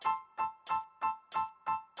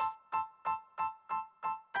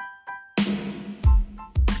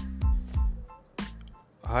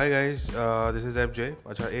Hi guys, this is F जे।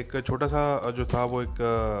 अच्छा, एक छोटा सा जो था वो एक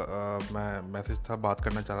मैं मैसेज था, बात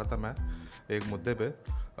करना चाह रहा था मैं एक मुद्दे पे।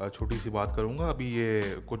 छोटी सी बात करूँगा। अभी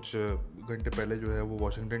ये कुछ घंटे पहले जो है वो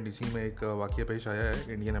वाशिंगटन डीसी में एक वाक़या पेश आया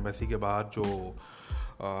है इंडियन एम्बेसी के बाहर, जो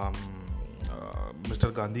मिस्टर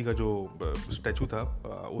गांधी का जो स्टैचू था,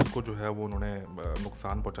 उसको जो है वो उन्होंने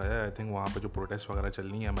नुकसान पहुंचाया है। आई थिंक वहाँ पे जो प्रोटेस्ट वगैरह चल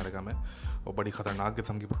रही हैं अमेरिका में, और बड़ी ख़तरनाक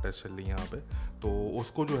किस्म की प्रोटेस्ट चल रही हैं यहाँ पे, तो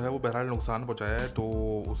उसको जो है वो बहरहाल नुकसान पहुंचाया है। तो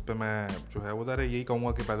उस पर मैं जो है वो ज़रा यही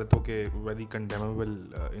कहूँगा कि पहले तो कि वेरी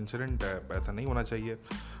कंडेमेबल इंसिडेंट है, ऐसा नहीं होना चाहिए।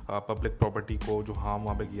 पब्लिक प्रॉपर्टी को जो हार्म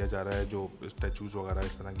वहाँ पे किया जा रहा है, जो स्टैचूज़ वगैरह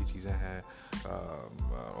इस तरह की चीज़ें हैं,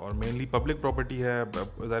 और मेनली पब्लिक प्रॉपर्टी है।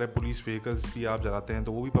 ज़रा पुलिस व्हीकल्स भी आप जलाते हैं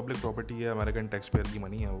तो वो भी पब्लिक प्रॉपर्टी है, अमेरिकन टैक्स पेयर की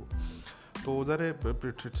मनी है वो। तो ज़रा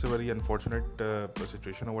it's a very unfortunate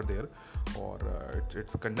situation over there, और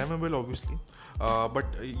इट्स कंडेमेबल ऑब्वियसली।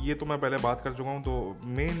 बट ये तो मैं पहले बात कर चुका हूँ। तो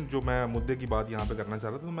मेन जो मैं मुद्दे की बात यहाँ पे करना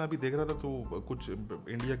चाह रहा था, तो मैं अभी देख रहा था तो कुछ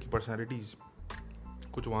इंडिया की पर्सनैलिटीज़,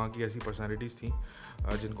 कुछ वहाँ की ऐसी पर्सनैलिटीज़ थी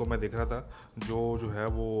जिनको मैं देख रहा था, जो है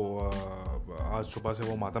वो आज सुबह से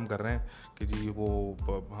वो मातम कर रहे हैं कि जी वो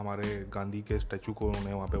हमारे गांधी के स्टैचू को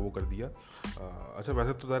उन्होंने वहाँ पे वो कर दिया। अच्छा,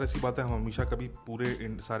 वैसे तो ज़ाहिर सी बात है, हम हमेशा कभी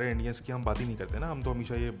पूरे सारे इंडियंस की हम बात ही नहीं करते ना। हम तो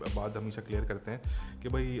हमेशा ये बात हमेशा क्लियर करते हैं कि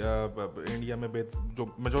भाई इंडिया में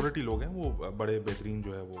जो मेजॉरिटी लोग हैं वो बड़े बेहतरीन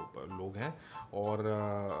जो है वो लोग हैं, और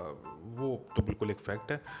वो तो बिल्कुल एक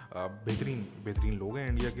फैक्ट है। बेहतरीन बेहतरीन लोग हैं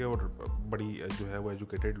इंडिया के, और बड़ी जो है वो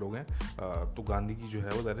एजुकेटेड लोग हैं। तो गांधी की जो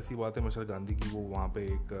है वो ज़ाहिर सी बात है, मिस्टर गांधी की वो वहाँ पे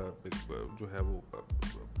एक जो है वो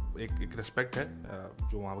एक रिस्पेक्ट है,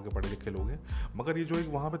 जो वहाँ के पढ़े लिखे लोग हैं। मगर ये जो एक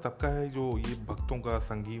वहाँ पे तबका है, जो ये भक्तों का,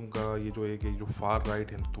 संगीम का, ये जो एक जो फार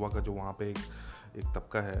राइट हिंदुत्व का जो वहाँ पे एक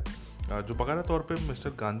तबका है, जो बकायदा तौर पे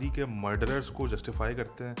मिस्टर गांधी के मर्डरर्स को जस्टिफाई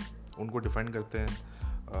करते हैं, उनको डिफेंड करते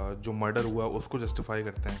हैं, जो मर्डर हुआ उसको जस्टिफाई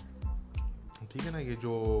करते हैं। ठीक है ना। ये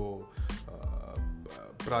जो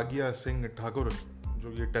प्राज्ञा सिंह ठाकुर,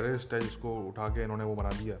 जो ये टेररिस्ट है, इसको उठा के इन्होंने वो बना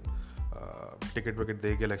दिया, टिकट विकेट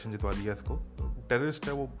दे के इलेक्शन जितवा दिया इसको। टेररिस्ट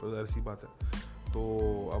है वो, ऐसी बात है। तो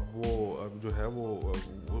अब वो जो है वो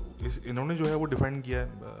इन्होंने जो है वो डिफेंड किया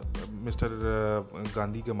है मिस्टर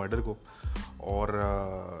गांधी के मर्डर को, और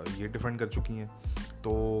ये डिफेंड कर चुकी हैं।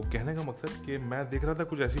 तो कहने का मकसद कि मैं देख रहा था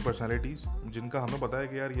कुछ ऐसी पर्सनालिटीज़ जिनका हमें पता है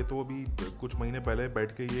कि यार ये तो अभी कुछ महीने पहले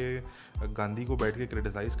बैठ के ये गांधी को बैठ के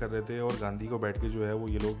क्रिटिसाइज़ कर रहे थे, और गांधी को बैठ के जो है वो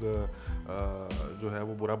ये लोग जो है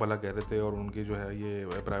वो बुरा भला कह रहे थे, और उनके जो है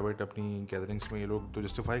ये प्राइवेट अपनी गैदरिंग्स में ये लोग तो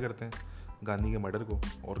जस्टिफाई करते हैं गांधी के मर्डर को,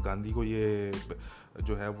 और गांधी को ये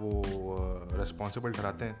जो है वो रिस्पॉन्सिबल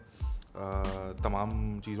ठहराते हैं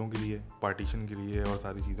तमाम चीज़ों के लिए, पार्टीशन के लिए और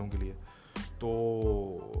सारी चीज़ों के लिए। तो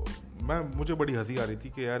मुझे बड़ी हंसी आ रही थी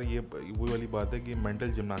कि यार ये वही वाली बात है कि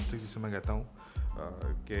मेंटल जिम्नास्टिक्स जिसे मैं कहता हूँ,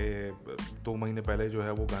 कि 2 महीने पहले जो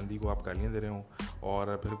है वो गांधी को आप गालियाँ दे रहे हो,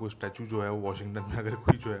 और फिर कोई स्टैचू जो है वो वाशिंगटन में अगर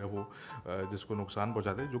कोई जो है वो जिसको नुकसान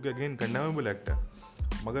पहुँचा दे, जो कि अगेन कंडेमेबल एक्ट है,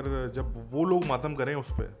 मगर जब वो लोग मातम करें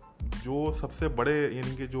उस पर, जो सबसे बड़े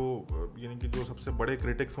यानी कि जो सबसे बड़े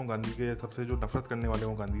क्रिटिक्स हों गांधी के, सबसे जो नफरत करने वाले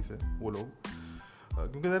हों गांधी से वो लोग,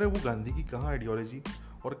 क्योंकि ज़रा वो गांधी की कहाँ आइडियोलॉजी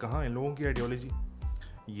और कहाँ इन लोगों की आइडियोलॉजी।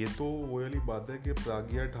 ये तो वो वाली बात है कि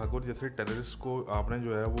प्राज्ञा ठाकुर जैसे टेररिस्ट को आपने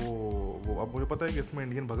जो है वो अब मुझे पता है कि इसमें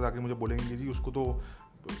इंडियन भक्त आके मुझे बोलेंगे जी उसको तो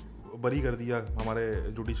बरी कर दिया हमारे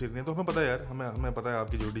जुडिशरी ने। तो हमें पता है यार, हमें पता है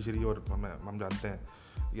आपकी जुडिशरी, और हम जानते हैं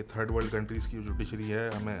ये थर्ड वर्ल्ड कंट्रीज़ की जुडिशरी है,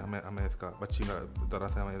 हमें इसका अच्छी तरह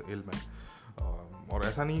से हमें इल्म है। और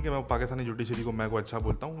ऐसा नहीं कि मैं पाकिस्तानी जुडिशरी को मैं को अच्छा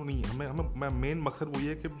बोलता हूँ, नहीं, मैं मेन मकसद वही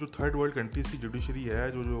है कि जो थर्ड वर्ल्ड कंट्रीज़ की जुडिशरी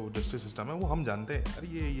है, जो जस्टिस सिस्टम है, वो हम जानते हैं यार।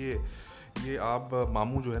 ये आप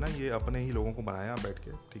मामू जो है ना, ये अपने ही लोगों को बनाया बैठ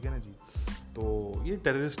के, ठीक है ना जी। तो ये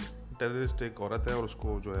टेररिस्ट एक औरत है, और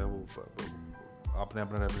उसको जो है वो आपने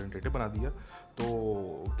अपना रिप्रेजेंटेटिव बना दिया। तो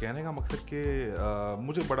कहने का मकसद कि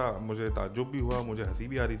मुझे ताज्जुब भी हुआ, मुझे हंसी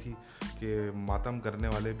भी आ रही थी कि मातम करने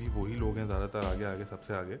वाले भी वही लोग हैं ज़्यादातर, आगे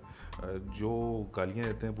सबसे आगे, जो गालियाँ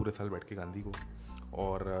देते हैं पूरे साल बैठ के गांधी को,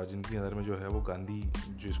 और जिनकी नज़र में जो है वो गांधी,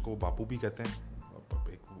 जिसको बापू भी कहते हैं,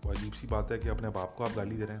 एक अजीब सी बात है कि अपने बाप को आप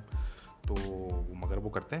गाली दे रहे हैं, तो मगर वो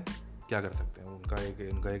करते हैं, क्या कर सकते हैं।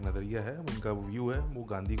 उनका एक नज़रिया है, उनका व्यू है, वो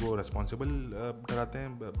गांधी को रिस्पॉन्सिबल ठहराते हैं।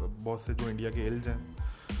 बहुत से जो इंडिया के इल्ज़ हैं,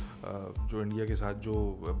 जो इंडिया के साथ जो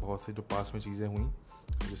बहुत से जो पास में चीज़ें हुई,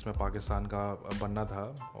 जिसमें पाकिस्तान का बनना था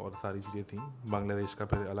और सारी चीज़ें थी, बांग्लादेश का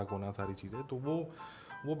फिर अलग होना, सारी चीज़ें, तो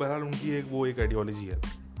वो बहरहाल उनकी एक आइडियोलॉजी है।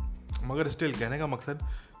 मगर स्टिल कहने का मकसद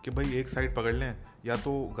कि भाई एक साइड पकड़ लें, या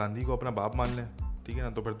तो गांधी को अपना बाप मान लें, ठीक है ना,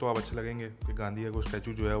 तो फिर तो आप अच्छे लगेंगे कि गांधी का कोई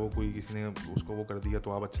स्टैचू जो है वो कोई किसी ने उसको वो कर दिया,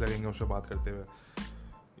 तो आप अच्छे लगेंगे उस पर बात करते हुए,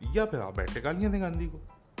 या फिर आप बैठ के गालियाँ दें गांधी को,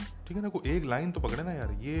 ठीक है ना। कोई एक लाइन तो पकड़े ना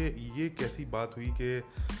यार। ये कैसी बात हुई कि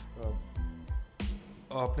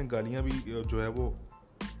आपने गालियाँ भी जो है वो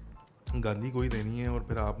गांधी को ही देनी है, और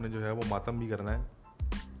फिर आपने जो है वो मातम भी करना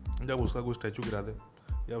है जब उसका कोई स्टैचू गिरा दे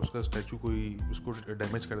या उसका स्टैचू कोई उसको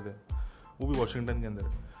डैमेज कर दे, वो भी वाशिंगटन के अंदर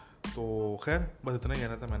है। तो खैर बस इतना ही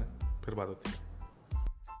कहना था मैंने, फिर बात होती है।